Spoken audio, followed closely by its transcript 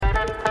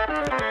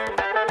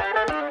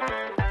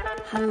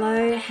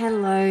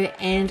Hello,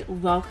 and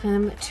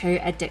welcome to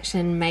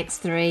Addiction Makes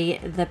 3,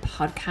 the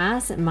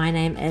podcast. My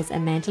name is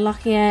Amanda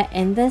Lockyer,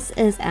 and this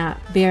is our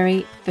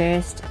very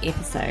first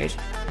episode.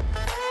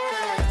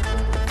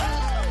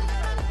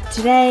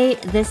 Today,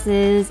 this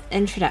is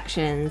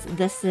introductions.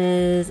 This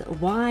is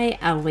why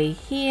are we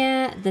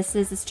here? This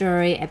is a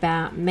story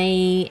about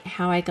me,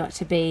 how I got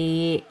to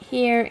be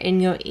here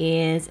in your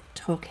ears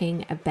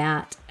talking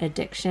about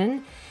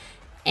addiction,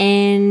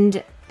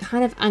 and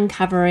kind of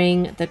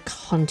uncovering the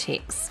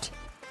context,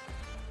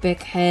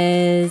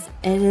 because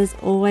it is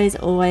always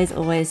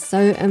so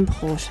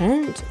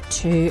important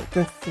to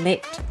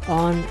reflect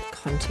on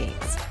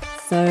context.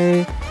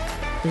 So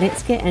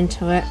let's get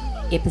into it.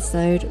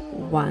 Episode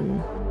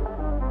 1.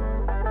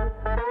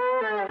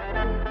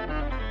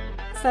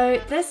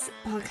 So this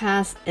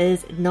podcast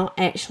is not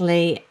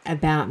actually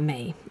about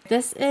me.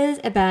 This is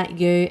about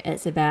you,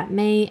 it's about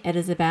me, it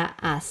is about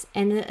us,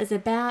 and it is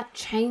about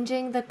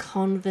changing the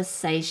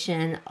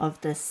conversation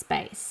of this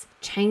space,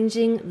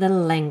 changing the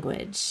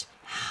language,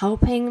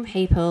 helping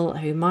people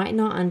who might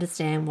not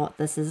understand what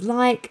this is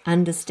like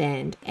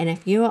understand. And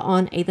if you are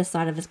on either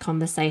side of this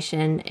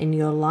conversation in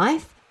your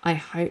life, I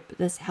hope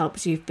this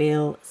helps you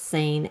feel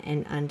seen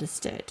and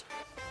understood.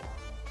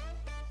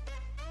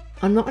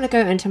 I'm not going to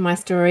go into my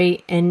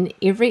story in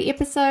every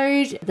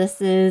episode.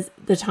 This is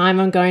the time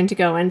I'm going to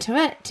go into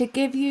it to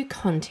give you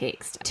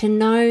context, to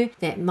know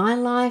that my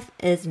life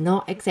is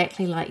not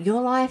exactly like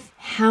your life.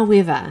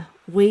 However,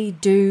 we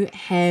do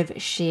have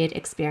shared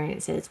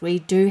experiences. We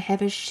do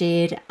have a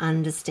shared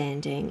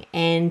understanding.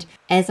 And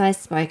as I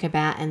spoke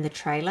about in the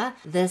trailer,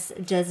 this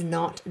does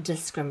not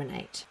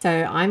discriminate. So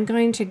I'm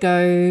going to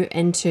go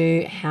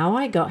into how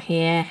I got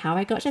here, how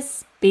I got to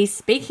be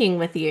speaking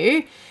with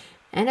you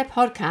in a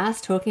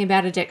podcast talking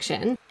about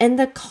addiction in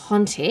the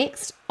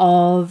context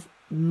of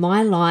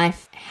my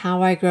life,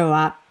 how I grew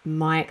up,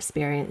 my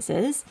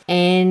experiences.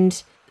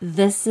 And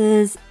this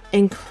is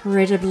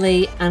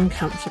incredibly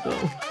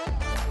uncomfortable.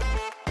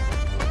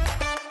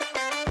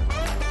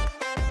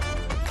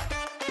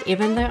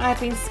 Even though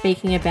I've been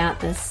speaking about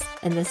this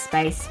in this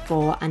space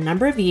for a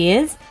number of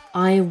years,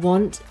 I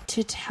want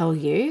to tell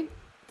you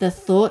the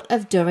thought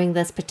of doing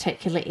this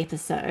particular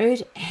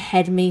episode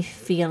had me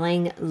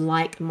feeling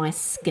like my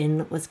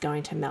skin was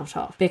going to melt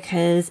off,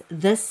 because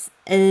this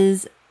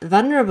is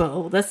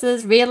vulnerable. This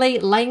is really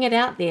laying it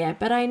out there.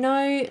 But I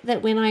know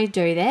that when I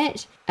do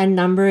that, a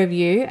number of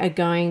you are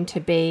going to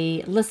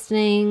be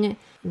listening,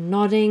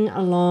 nodding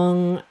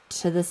along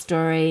to the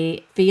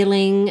story,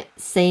 feeling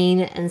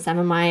seen in some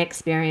of my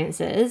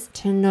experiences,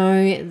 to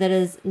know that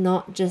is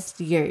not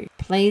just you.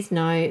 Please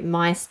know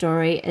my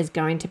story is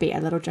going to be a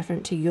little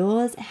different to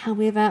yours,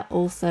 however,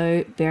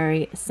 also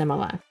very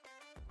similar.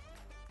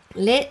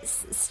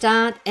 Let's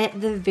start at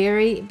the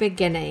very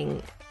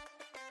beginning.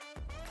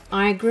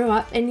 I grew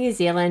up in New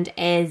Zealand,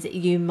 as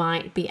you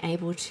might be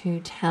able to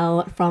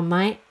tell from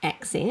my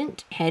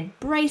accent. Had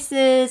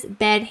braces,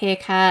 bad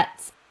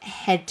haircuts,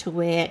 had to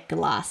wear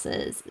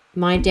glasses.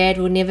 My dad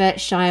will never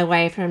shy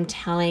away from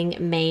telling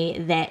me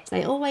that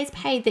they always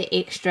paid the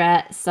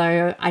extra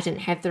so I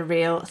didn't have the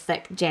real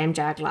thick jam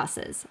jar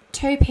glasses.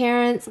 2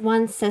 parents,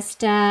 1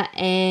 sister,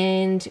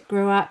 and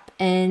grew up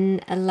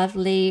in a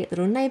lovely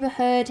little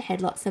neighborhood,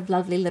 had lots of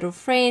lovely little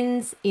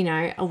friends,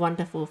 a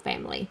wonderful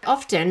family.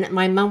 Often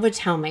my mum would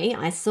tell me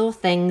I saw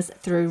things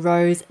through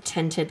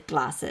rose-tinted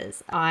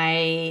glasses.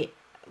 I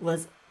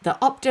was the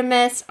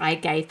optimist. I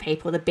gave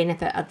people the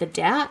benefit of the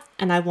doubt,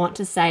 and I want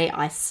to say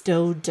I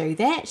still do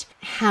that,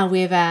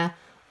 however,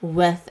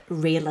 with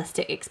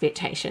realistic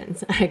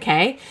expectations,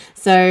 okay?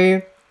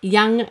 So,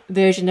 young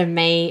version of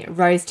me,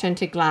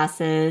 rose-tinted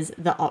glasses,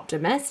 the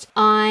optimist.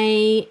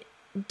 I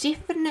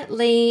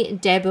definitely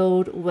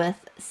dabbled with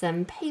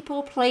some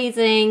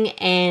people-pleasing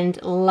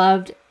and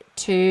loved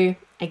to,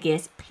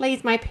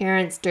 please my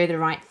parents, do the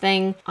right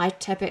thing. I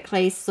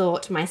typically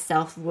sought my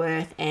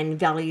self-worth and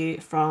value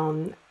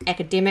from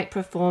academic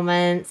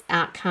performance,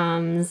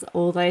 outcomes,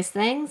 all those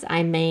things.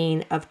 I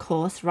mean, of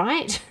course,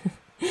 right?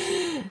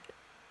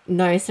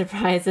 No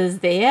surprises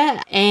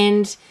there.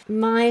 And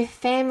my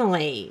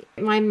family.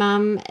 My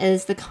mum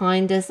is the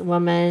kindest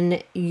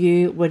woman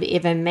you would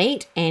ever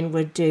meet and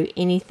would do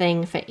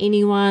anything for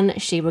anyone.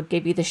 She would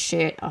give you the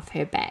shirt off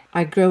her back.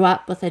 I grew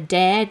up with a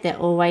dad that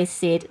always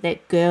said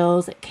that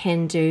girls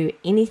can do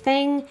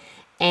anything,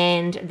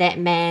 and that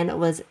man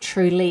was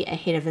truly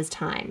ahead of his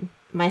time.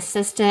 My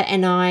sister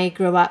and I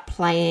grew up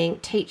playing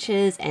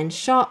teachers and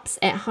shops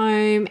at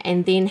home,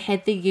 and then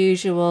had the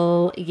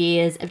usual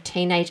years of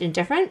teenage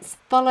indifference,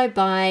 followed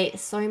by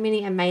so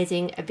many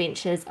amazing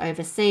adventures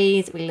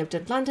overseas. We lived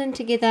in London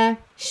together.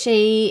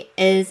 She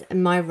is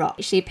my rock.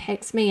 She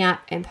picks me up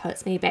and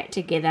puts me back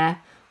together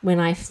when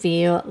I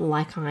feel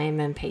like I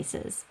am in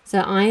pieces. So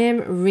I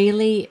am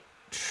really,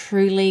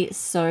 truly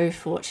so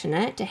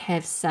fortunate to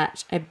have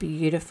such a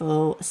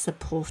beautiful,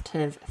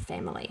 supportive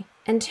family.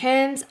 In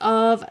terms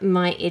of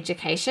my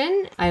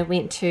education, I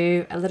went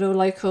to a little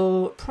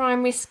local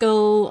primary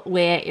school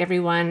where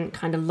everyone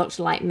kind of looked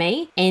like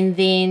me. And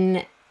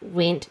then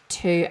went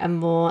to a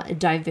more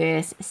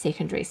diverse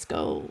secondary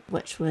school,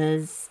 which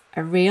was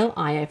a real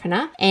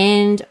eye-opener.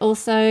 And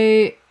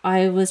also,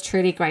 I was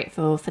truly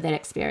grateful for that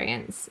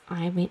experience.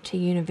 I went to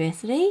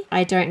university.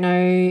 I don't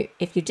know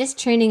if you're just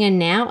tuning in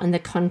now in the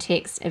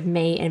context of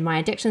me and my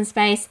addiction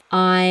space.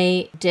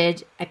 I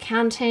did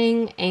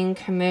accounting and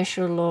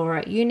commercial law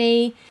at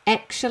uni.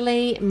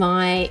 Actually,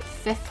 my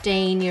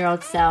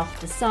 15-year-old self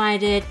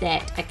decided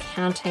that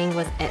accounting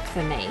was it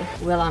for me.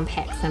 We'll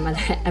unpack some of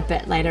that a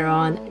bit later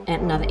on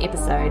in another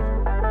episode.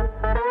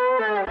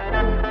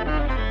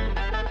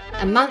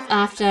 A month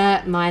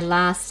after my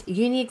last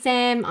uni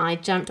exam, I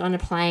jumped on a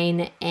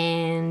plane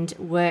and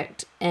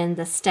worked in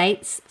the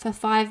States for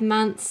 5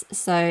 months,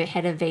 so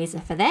had a visa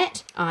for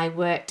that. I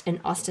worked in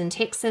Austin,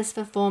 Texas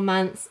for 4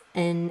 months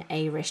in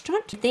a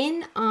restaurant.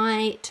 Then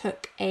I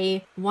took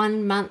a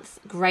 1-month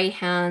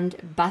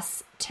Greyhound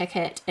bus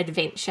ticket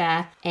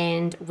adventure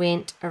and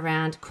went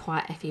around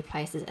quite a few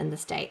places in the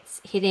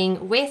States,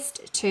 heading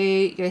west to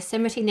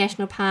Yosemite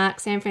National Park,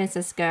 San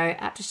Francisco,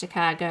 up to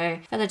Chicago,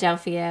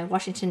 Philadelphia,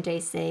 Washington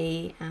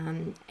DC,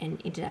 and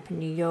ended up in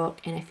New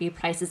York and a few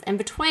places in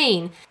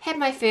between. Had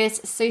my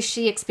first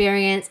sushi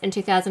experience in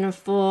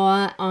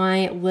 2004.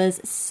 I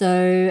was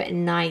so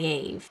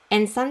naive,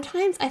 and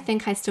sometimes I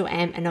think I still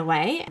am in a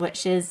way,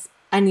 which is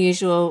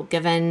unusual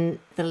given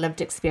the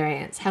lived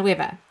experience.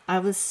 However, I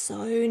was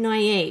so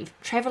naive,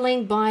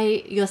 traveling by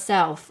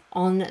yourself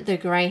on the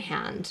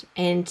Greyhound,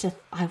 and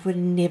I would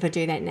never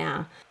do that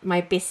now.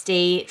 My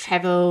bestie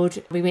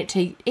traveled, we went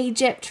to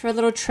Egypt for a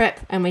little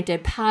trip, and we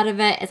did part of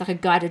it as like a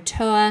guided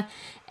tour,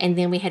 and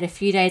then we had a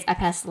few days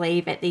up our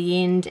sleeve at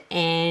the end,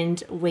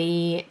 and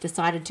we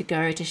decided to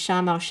go to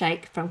Sharm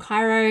el-Sheikh from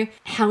Cairo.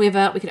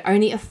 However, we could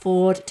only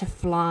afford to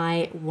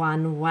fly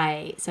one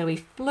way, so we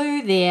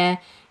flew there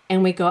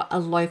and we got a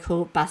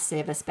local bus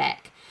service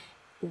back.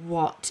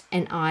 What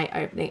an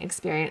eye-opening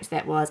experience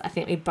that was. I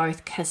think we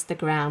both kissed the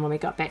ground when we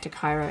got back to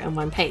Cairo in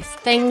one piece.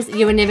 Things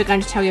you were never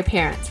going to tell your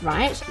parents,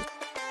 right?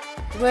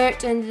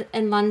 Worked in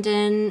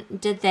London,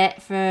 did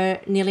that for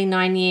nearly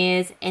 9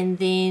 years, and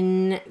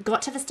then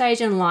got to the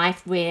stage in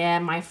life where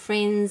my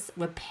friends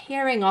were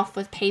pairing off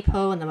with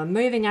people and they were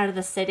moving out of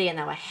the city and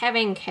they were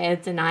having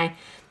kids, and I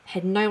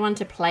had no one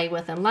to play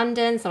with in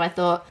London, so I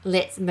thought,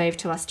 let's move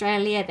to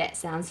Australia. That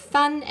sounds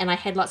fun. And I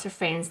had lots of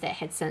friends that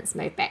had since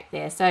moved back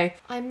there. So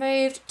I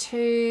moved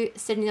to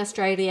Sydney,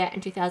 Australia in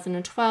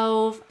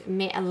 2012,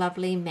 met a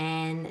lovely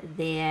man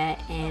there,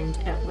 and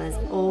it was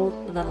all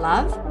the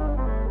love.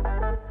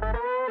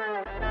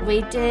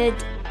 We did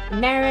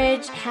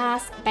marriage,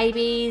 house,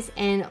 babies,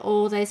 and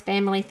all those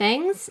family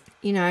things.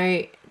 You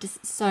know,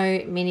 just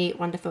so many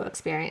wonderful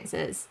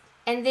experiences.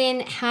 And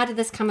then how did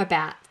this come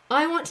about?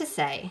 I want to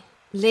say,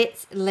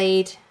 let's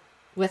lead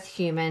with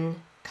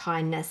human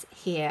kindness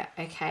here,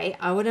 okay?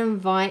 I would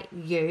invite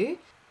you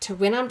to,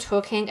 when I'm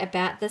talking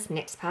about this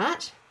next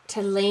part,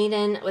 to lean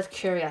in with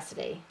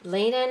curiosity,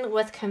 lean in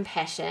with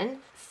compassion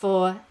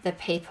for the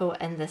people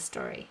in this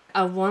story.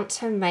 I want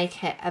to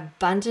make it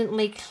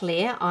abundantly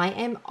clear I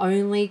am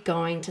only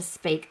going to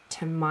speak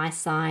to my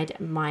side,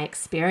 my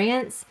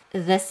experience.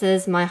 This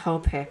is my whole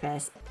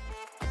purpose.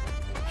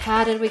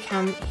 How did we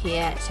come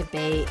here to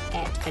be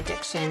at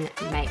Addiction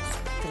Makes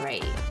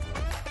 3?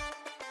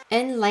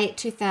 In late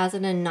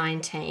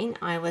 2019,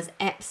 I was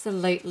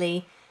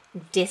absolutely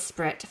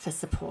desperate for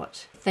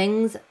support.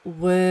 Things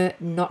were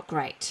not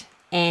great.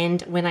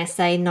 And when I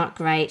say not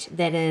great,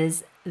 that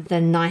is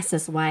the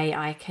nicest way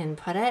I can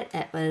put it.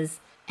 It was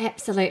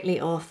absolutely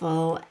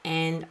awful,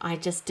 and I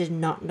just did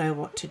not know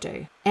what to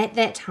do. At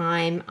that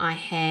time, I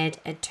had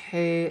a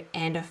 2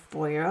 and a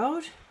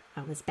 4-year-old.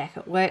 I was back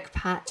at work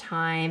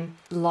part-time.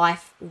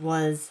 Life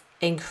was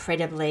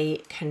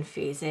incredibly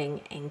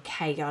confusing and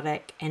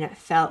chaotic, and it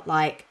felt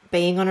like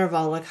being on a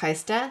roller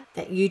coaster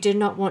that you did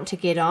not want to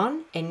get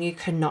on and you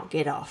could not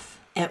get off.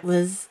 It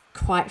was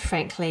quite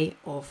frankly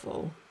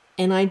awful.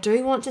 And I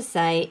do want to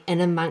say,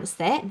 in amongst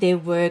that, there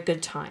were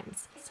good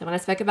times. So when I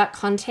spoke about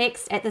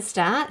context at the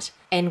start,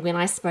 and when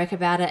I spoke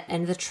about it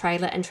in the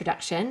trailer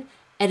introduction,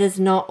 it is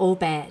not all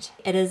bad.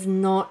 It is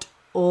not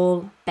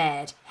all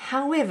bad.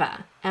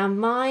 However, our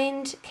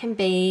mind can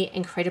be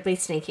incredibly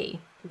sneaky.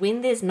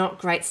 When there's not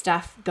great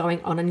stuff going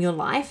on in your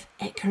life,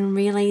 it can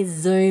really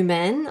zoom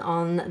in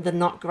on the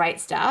not great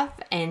stuff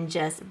and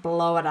just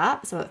blow it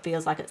up so it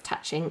feels like it's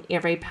touching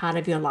every part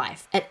of your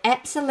life. It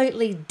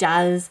absolutely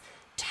does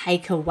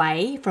take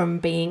away from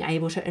being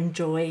able to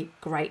enjoy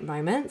great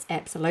moments,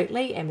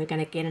 absolutely, and we're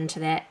going to get into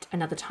that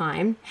another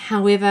time.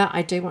 However,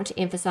 I do want to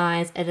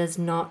emphasize it is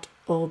not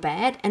all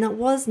bad, and it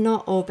was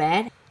not all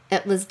bad.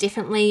 It was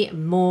definitely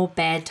more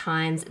bad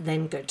times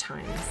than good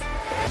times.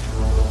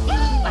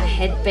 I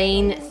had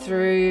been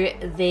through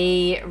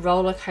the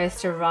roller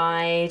coaster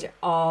ride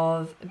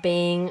of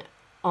being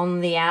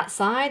on the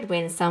outside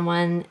when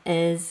someone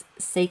is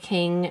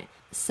seeking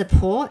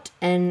support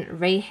in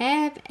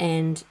rehab,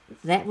 and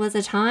that was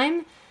a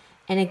time.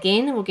 And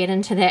again, we'll get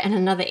into that in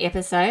another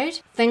episode.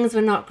 Things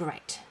were not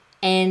great.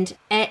 And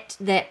at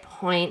that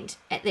point,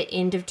 at the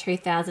end of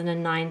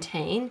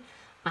 2019,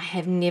 I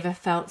have never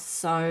felt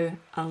so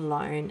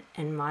alone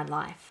in my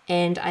life.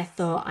 And I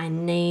thought, I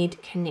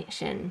need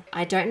connection.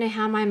 I don't know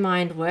how my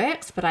mind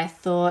works, but I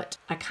thought,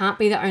 I can't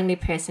be the only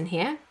person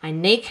here. I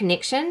need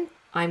connection.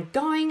 I'm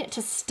going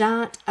to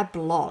start a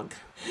blog.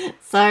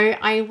 So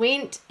I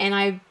went and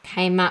I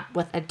came up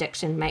with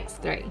Addiction Makes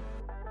 3.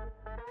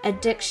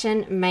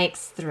 Addiction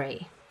Makes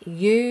 3.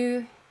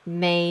 You,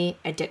 me,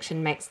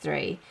 addiction makes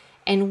 3.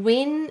 And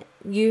when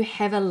you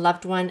have a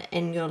loved one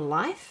in your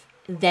life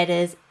that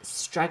is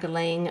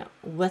struggling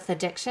with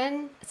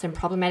addiction, some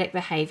problematic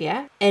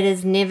behavior, it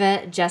is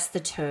never just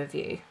the two of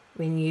you.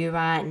 When you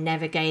are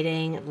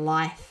navigating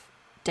life,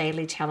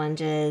 daily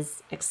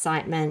challenges,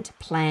 excitement,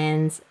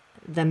 plans,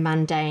 the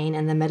mundane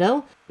in the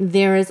middle,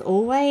 there is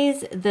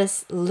always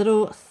this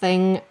little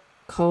thing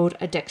called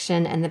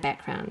addiction in the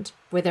background.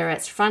 Whether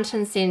it's front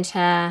and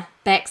center,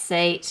 back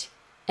seat,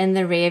 in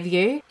the rear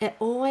view, it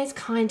always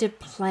kind of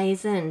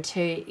plays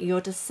into your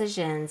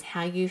decisions,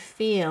 how you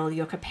feel,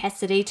 your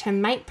capacity to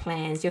make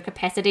plans, your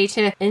capacity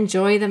to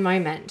enjoy the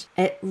moment.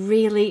 It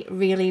really,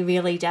 really,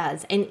 really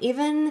does. And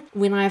even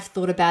when I've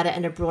thought about it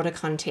in a broader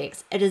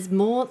context, it is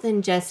more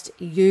than just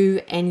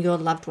you and your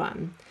loved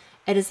one.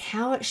 It is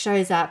how it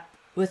shows up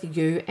with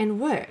you and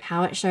work,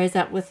 how it shows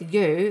up with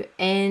you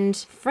and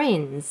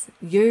friends,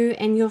 you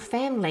and your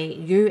family,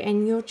 you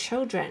and your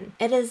children.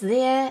 It is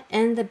there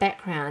in the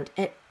background.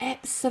 It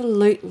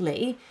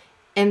absolutely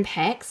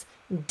impacts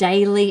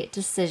daily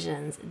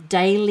decisions,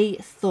 daily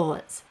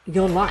thoughts,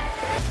 your life.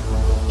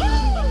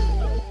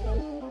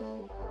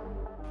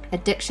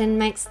 Addiction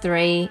makes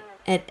 3.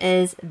 It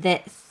is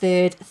that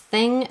third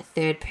thing,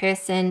 third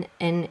person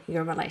in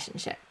your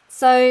relationship.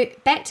 So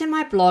back to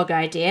my blog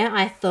idea,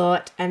 I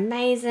thought,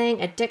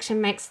 amazing, Addiction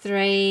Makes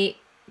 3,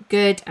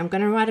 good, I'm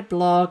going to write a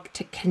blog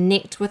to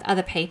connect with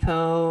other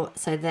people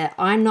so that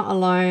I'm not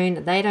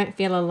alone, they don't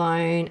feel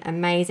alone,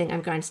 amazing,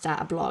 I'm going to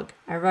start a blog.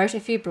 I wrote a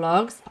few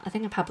blogs, I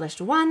think I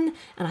published one,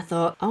 and I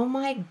thought, oh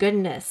my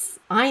goodness,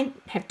 I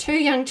have 2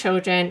 young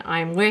children,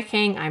 I'm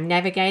working, I'm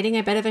navigating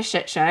a bit of a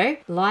shit show,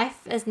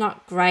 life is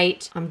not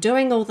great, I'm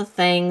doing all the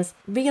things,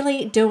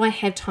 really do I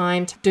have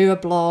time to do a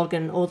blog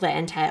and all that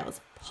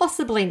entails?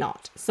 Possibly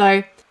not.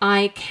 So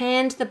I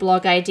canned the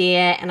blog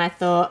idea and I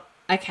thought,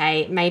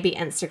 okay, maybe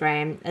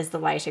Instagram is the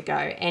way to go.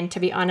 And to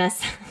be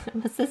honest,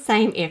 it was the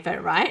same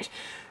effort, right?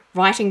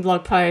 Writing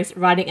blog posts,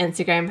 writing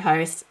Instagram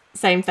posts,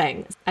 same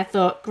thing. I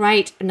thought,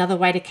 great, another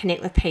way to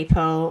connect with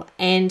people.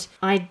 And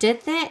I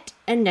did that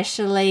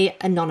initially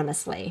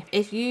anonymously.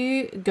 If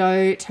you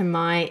go to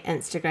my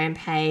Instagram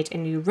page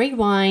and you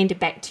rewind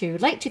back to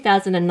late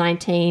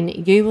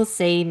 2019, you will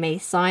see me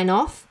sign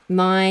off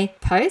my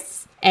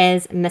posts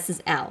as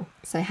Mrs. L.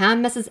 So how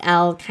Mrs.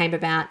 L came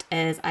about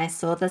is I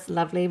saw this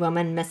lovely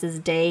woman,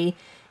 Mrs. D,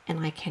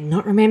 and I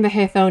cannot remember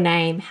her full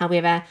name.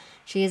 However,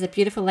 she is a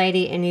beautiful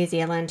lady in New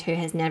Zealand who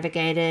has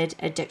navigated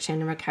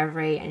addiction and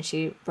recovery, and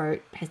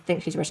I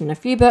think she's written a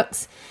few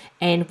books,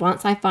 and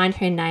once I find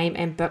her name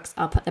and books,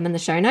 I'll put them in the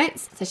show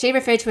notes. So she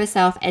referred to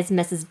herself as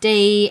Mrs.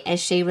 D as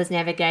she was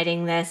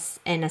navigating this,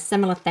 and a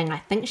similar thing, I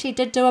think she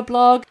did do a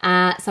blog.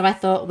 So I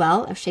thought,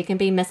 well, if she can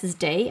be Mrs.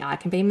 D, I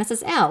can be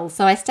Mrs. L.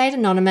 So I stayed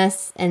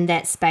anonymous in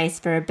that space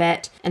for a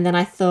bit, and then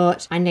I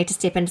thought I need to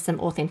step into some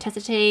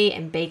authenticity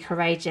and be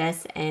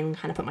courageous and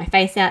kind of put my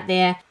face out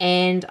there,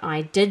 and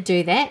I did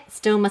do that.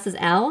 Still Mrs.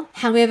 L.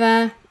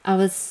 However, I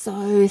was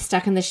so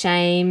stuck in the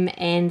shame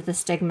and the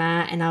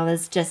stigma, and I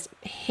was just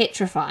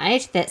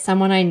petrified that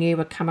someone I knew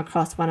would come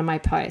across one of my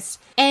posts.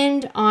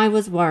 And I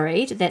was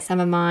worried that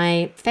some of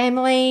my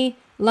family,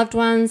 loved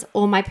ones,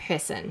 or my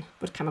person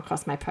would come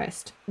across my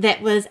post.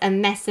 That was a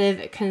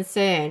massive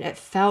concern. It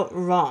felt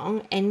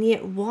wrong, and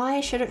yet why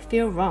should it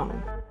feel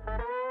wrong?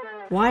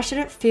 Why should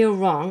it feel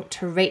wrong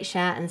to reach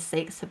out and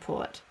seek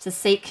support, to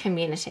seek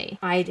community?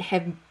 I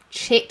have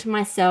checked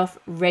myself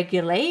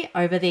regularly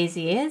over these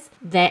years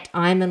that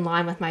I'm in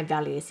line with my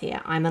values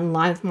here. I'm in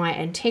line with my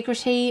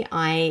integrity.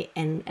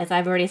 And as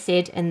I've already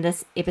said in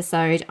this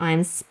episode,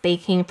 I'm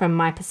speaking from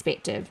my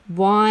perspective.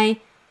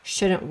 Why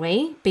shouldn't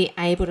we be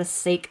able to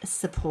seek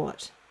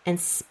support and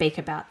speak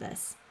about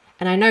this?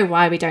 And I know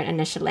why we don't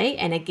initially,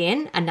 and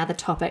again, another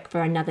topic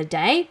for another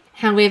day.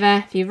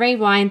 However, if you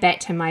rewind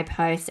back to my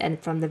post and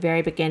from the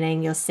very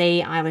beginning, you'll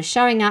see I was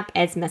showing up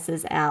as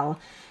Mrs. L.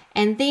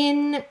 And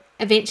then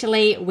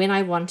eventually, when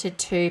I wanted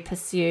to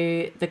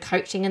pursue the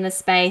coaching in the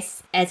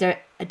space as an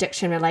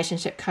addiction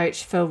relationship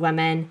coach for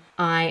women,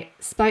 I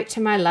spoke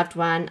to my loved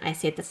one. I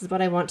said, this is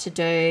what I want to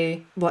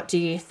do. What do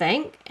you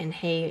think? And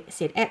he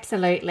said,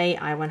 absolutely.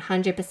 I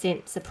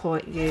 100%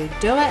 support you.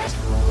 Do it.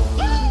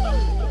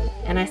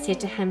 And I said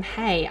to him,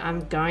 hey,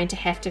 I'm going to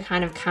have to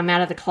kind of come out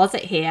of the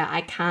closet here.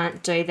 I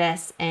can't do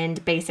this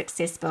and be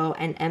successful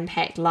and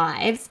impact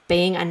lives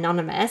being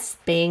anonymous,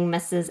 being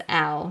Mrs.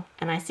 L.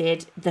 And I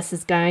said, this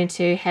is going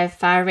to have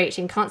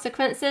far-reaching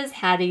consequences.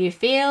 How do you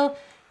feel?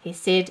 He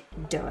said,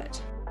 do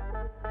it.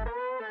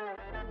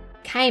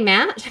 came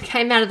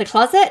out of the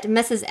closet,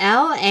 Mrs.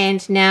 L,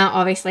 and now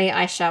obviously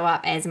I show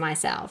up as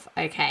myself,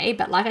 okay?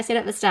 But like I said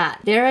at the start,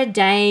 there are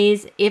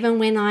days, even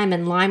when I'm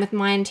in line with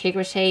my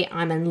integrity,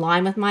 I'm in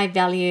line with my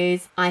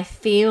values, I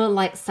feel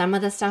like some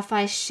of the stuff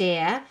I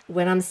share,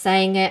 when I'm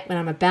saying it, when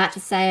I'm about to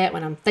say it,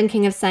 when I'm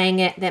thinking of saying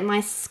it, that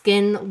my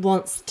skin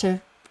wants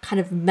to kind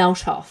of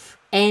melt off.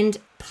 And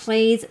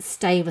please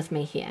stay with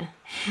me here.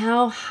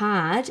 How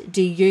hard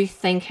do you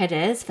think it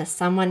is for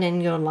someone in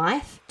your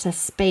life to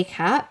speak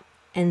up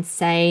and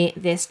say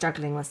they're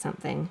struggling with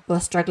something or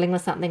struggling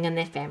with something in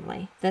their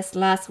family? This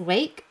last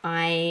week,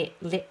 I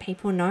let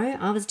people know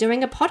I was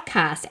doing a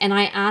podcast, and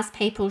I asked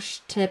people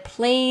to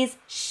please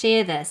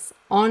share this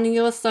on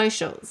your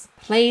socials.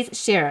 Please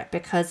share it,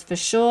 because for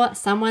sure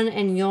someone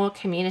in your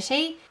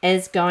community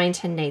is going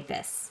to need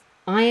this.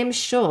 I am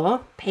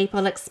sure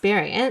people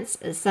experience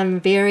some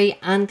very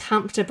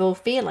uncomfortable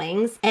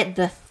feelings at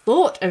the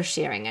thought of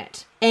sharing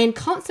it, and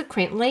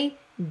consequently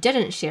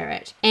didn't share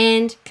it,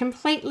 and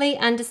completely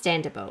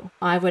understandable.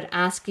 I would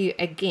ask you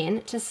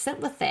again to sit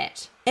with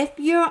that. If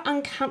you're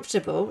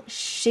uncomfortable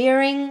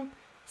sharing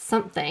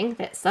something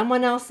that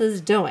someone else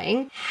is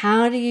doing,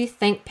 how do you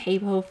think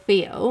people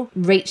feel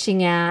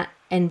reaching out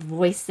and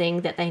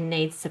voicing that they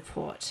need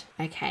support?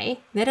 Okay,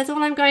 that is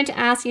all I'm going to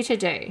ask you to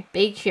do.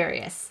 Be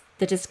curious.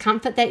 The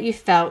discomfort that you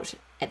felt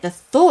at the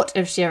thought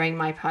of sharing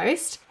my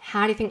post,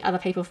 how do you think other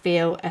people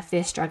feel if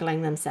they're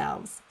struggling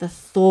themselves? The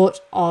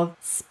thought of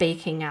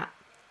speaking up,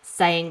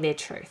 saying their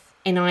truth.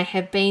 And I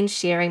have been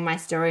sharing my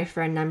story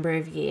for a number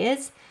of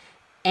years,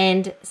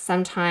 and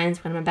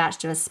sometimes when I'm about to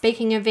do a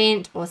speaking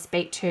event or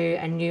speak to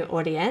a new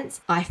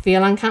audience, I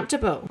feel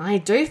uncomfortable. I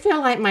do feel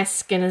like my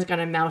skin is going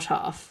to melt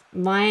off.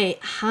 My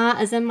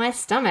heart is in my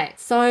stomach.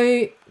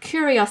 So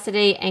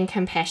curiosity and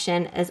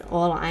compassion is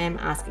all I am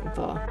asking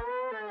for.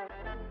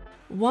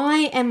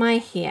 Why am I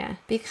here?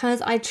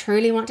 Because I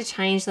truly want to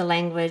change the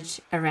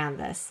language around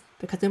this.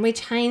 Because when we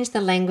change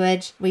the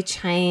language, we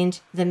change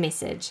the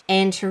message.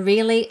 And to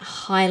really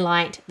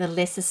highlight the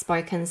lesser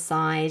spoken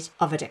side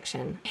of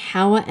addiction,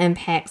 how it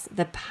impacts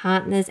the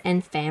partners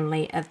and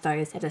family of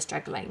those that are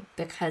struggling.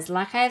 Because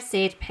like I've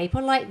said,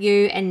 people like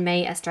you and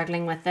me are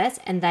struggling with this,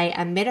 and they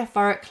are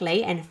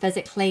metaphorically and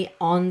physically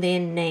on their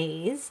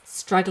knees,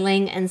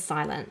 struggling in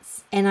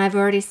silence. And I've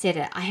already said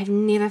it, I have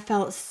never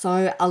felt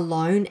so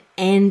alone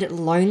and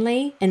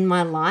lonely in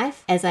my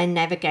life as I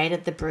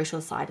navigated the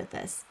brutal side of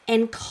this.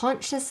 And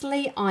consciously,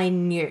 I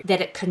knew that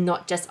it could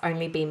not just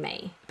only be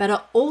me, but it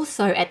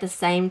also at the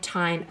same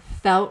time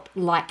felt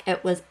like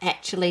it was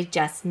actually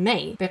just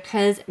me,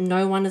 because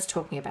no one is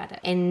talking about it.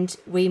 And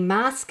we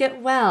mask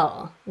it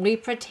well. We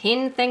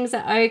pretend things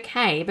are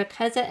okay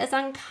because it is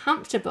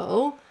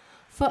uncomfortable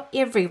for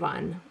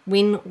everyone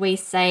when we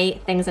say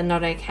things are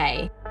not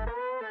okay.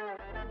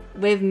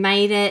 We've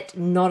made it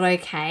not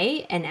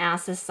okay in our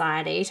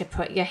society to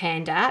put your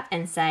hand up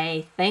and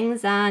say,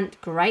 things aren't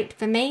great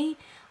for me,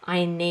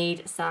 I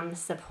need some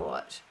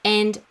support.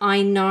 And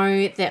I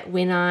know that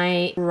when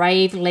I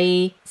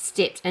bravely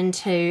stepped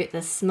into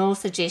the small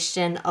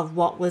suggestion of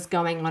what was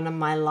going on in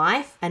my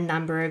life a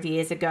number of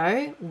years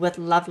ago with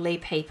lovely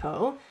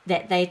people,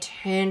 that they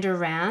turned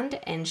around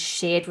and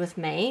shared with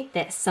me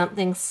that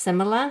something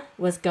similar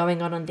was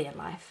going on in their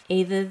life.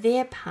 Either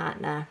their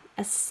partner,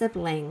 a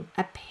sibling,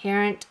 a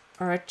parent,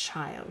 or a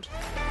child.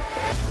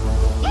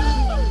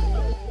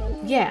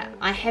 Yeah,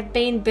 I have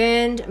been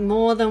burned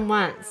more than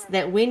once,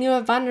 that when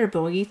you're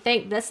vulnerable, you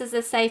think this is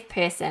a safe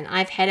person.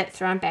 I've had it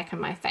thrown back in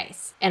my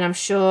face. And I'm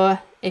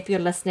sure if you're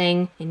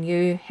listening and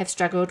you have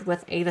struggled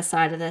with either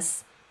side of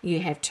this, you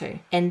have too.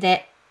 And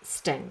that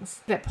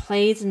stings. But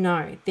please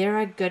know, there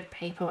are good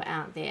people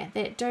out there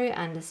that do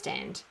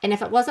understand. And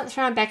if it wasn't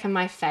thrown back in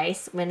my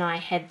face when I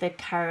had the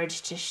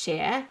courage to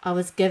share, I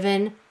was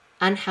given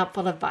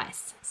unhelpful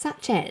advice,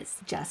 such as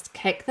just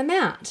kick them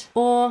out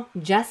or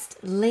just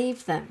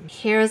leave them.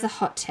 Here is a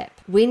hot tip.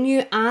 When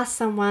you ask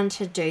someone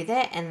to do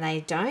that and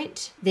they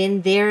don't,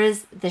 then there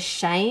is the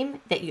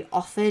shame that you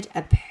offered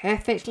a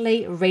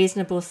perfectly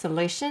reasonable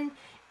solution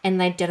and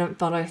they didn't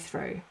follow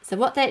through. So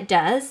what that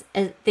does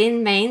is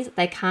then means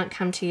they can't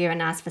come to you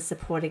and ask for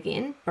support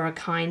again or a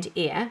kind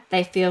ear.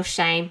 They feel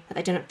shame that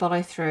they didn't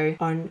follow through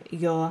on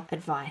your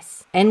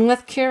advice. And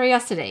with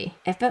curiosity,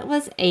 if it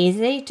was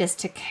easy just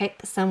to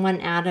kick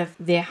someone out of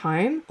their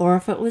home, or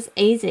if it was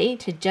easy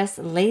to just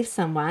leave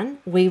someone,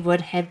 we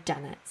would have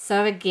done it.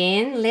 So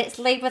again, let's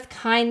lead with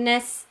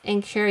kindness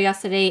and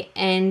curiosity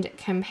and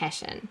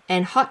compassion.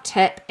 And hot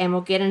tip, and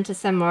we'll get into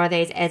some more of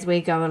these as we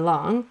go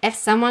along, if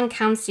someone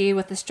comes to you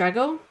with a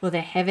struggle or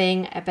they're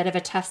having a bit of a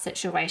tough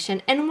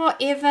situation in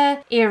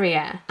whatever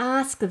area,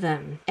 ask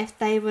them if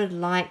they would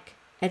like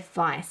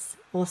advice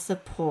or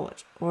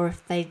support, or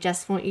if they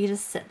just want you to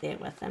sit there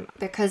with them,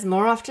 because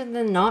more often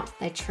than not,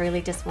 they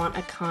truly just want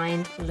a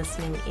kind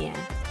listening ear.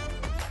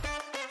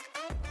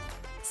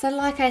 So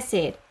like I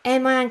said,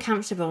 am I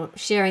uncomfortable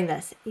sharing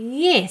this?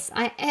 Yes,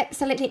 I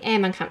absolutely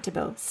am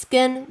uncomfortable.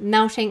 Skin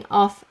melting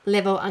off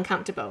level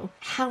uncomfortable.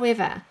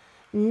 However,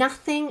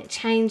 nothing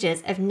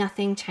changes if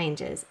nothing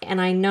changes. And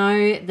I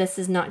know this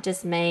is not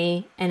just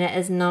me, and it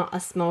is not a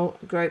small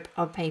group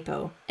of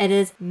people. It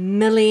is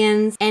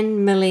millions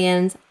and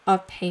millions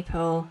of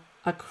people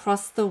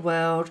across the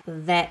world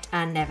that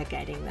are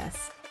navigating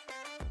this.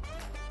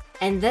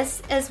 And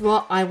this is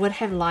what I would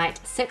have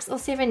liked 6 or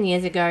 7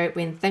 years ago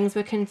when things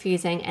were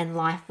confusing and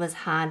life was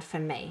hard for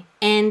me.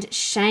 And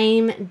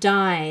shame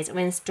dies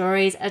when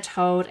stories are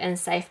told in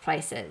safe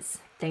places.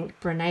 I think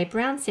Brene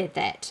Brown said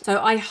that. So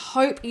I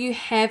hope you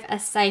have a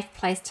safe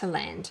place to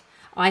land.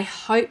 I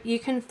hope you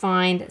can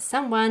find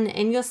someone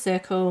in your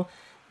circle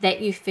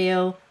that you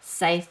feel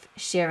safe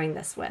sharing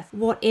this with,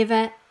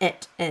 whatever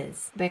it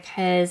is,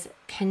 because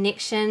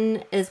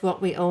connection is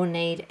what we all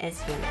need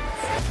as humans.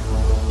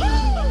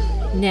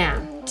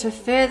 Now, to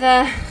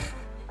further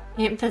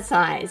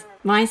emphasize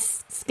my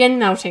skin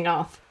melting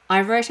off,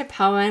 I wrote a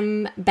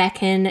poem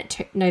back in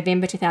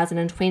November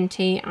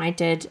 2020. I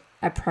did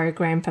a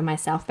program for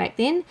myself back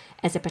then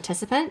as a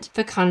participant.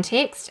 For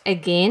context,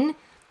 again,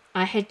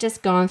 I had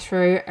just gone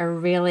through a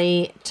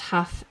really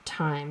tough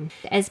time.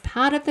 As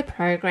part of the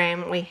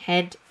program, we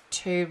had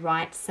to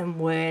write some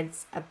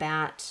words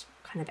about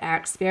kind of our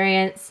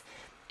experience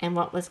and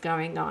what was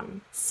going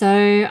on.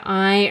 So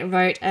I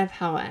wrote a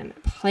poem.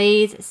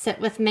 Please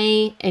sit with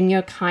me in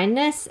your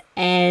kindness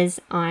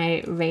as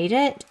I read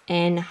it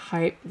and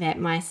hope that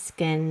my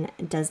skin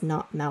does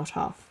not melt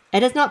off.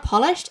 It is not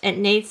polished, it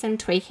needs some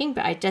tweaking,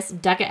 but I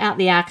just dug it out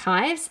the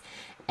archives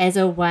as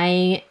a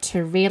way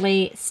to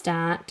really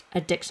start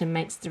Addiction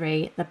Makes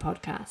 3, the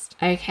podcast.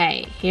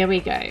 Okay, here we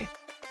go.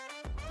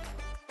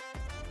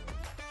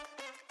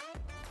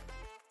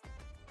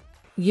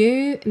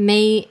 You,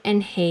 me,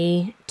 and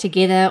he,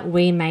 together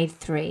we made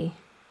 3.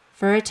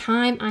 For a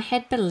time I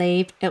had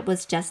believed it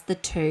was just the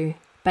 2,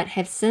 but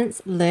have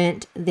since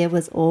learnt there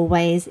was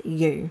always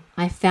you.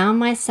 I found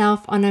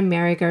myself on a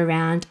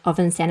merry-go-round of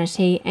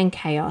insanity and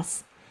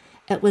chaos.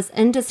 It was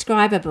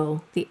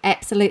indescribable, the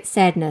absolute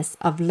sadness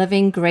of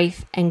living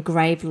grief and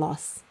grave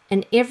loss.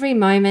 In every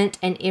moment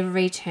and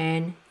every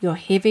turn, your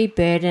heavy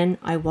burden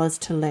I was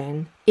to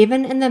learn.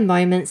 Even in the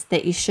moments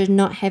that you should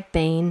not have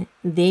been,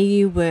 there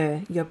you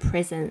were, your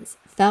presence,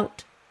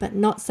 felt but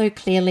not so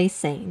clearly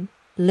seen.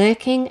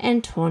 Lurking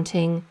and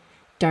taunting,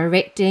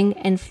 directing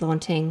and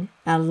flaunting,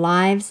 our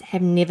lives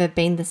have never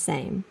been the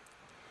same.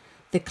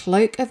 The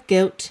cloak of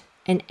guilt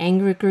and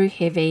anger grew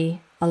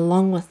heavy,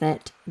 along with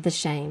it, the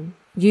shame.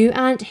 You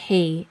aren't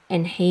he,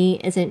 and he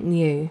isn't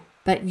you,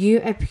 but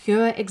you are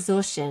pure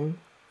exhaustion.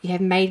 You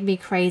have made me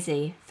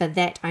crazy, for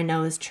that I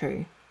know is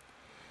true.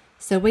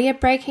 So we are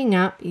breaking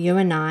up, you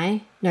and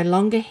I, no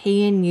longer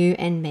he and you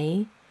and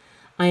me.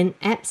 I am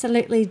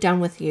absolutely done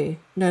with you,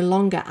 no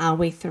longer are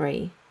we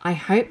 3. I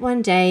hope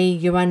one day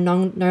you are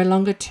no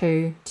longer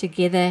 2,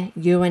 together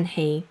you and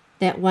he,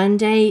 that one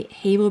day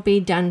he will be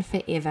done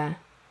forever,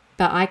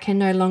 but I can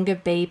no longer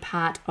be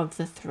part of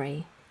the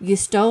 3. You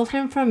stole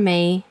him from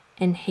me,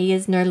 and he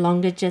is no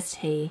longer just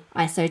he.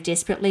 I so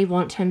desperately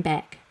want him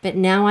back, but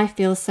now I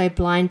feel so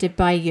blinded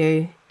by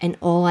you, and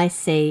all I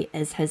see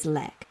is his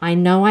lack. I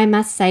know I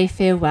must say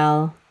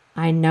farewell.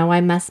 I know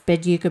I must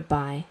bid you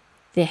goodbye.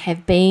 There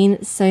have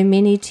been so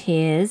many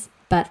tears,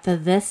 but for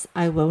this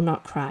I will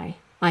not cry.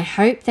 I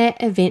hope that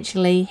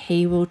eventually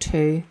he will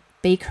too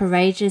be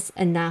courageous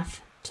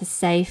enough to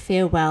say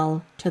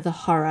farewell to the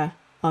horror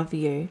of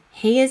you.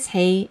 He is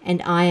he,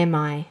 and I am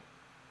I.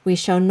 We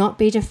shall not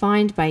be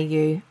defined by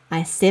you.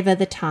 I sever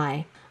the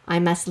tie. I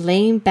must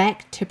lean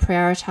back to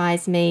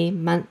prioritize me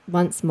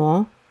once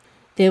more.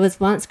 There was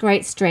once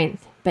great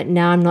strength, but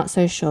now I'm not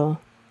so sure.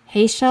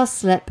 He shall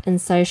slip, and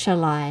so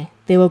shall I.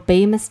 There will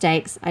be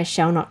mistakes, I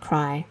shall not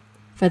cry.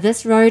 For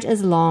this road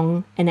is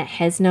long, and it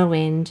has no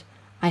end.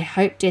 I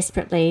hope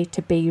desperately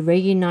to be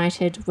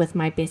reunited with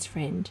my best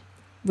friend.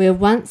 Where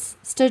once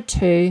stood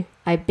 2,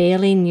 I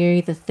barely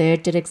knew the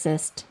 3rd did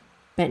exist.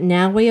 But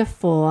now we are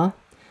 4.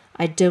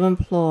 I do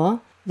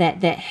implore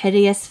that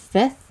hideous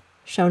 5th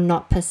shall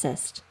not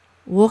persist.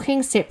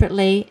 Walking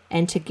separately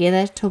and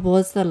together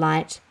towards the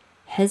light,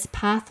 his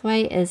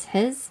pathway is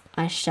his,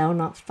 I shall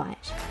not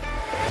fight.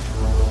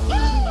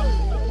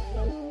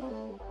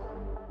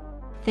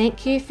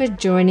 Thank you for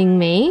joining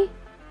me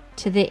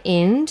to the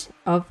end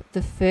of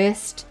the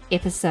first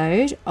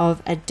episode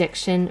of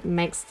Addiction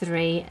Makes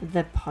 3,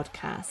 the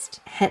podcast.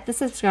 Hit the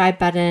subscribe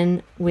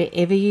button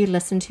wherever you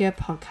listen to your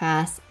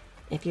podcast.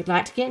 If you'd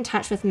like to get in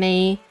touch with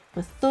me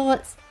with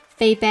thoughts,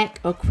 feedback,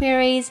 or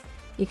queries,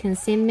 you can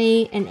send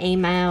me an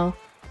email.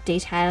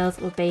 Details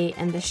will be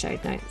in the show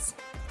notes.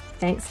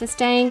 Thanks for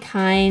staying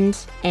kind,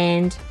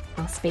 and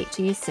I'll speak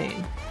to you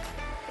soon.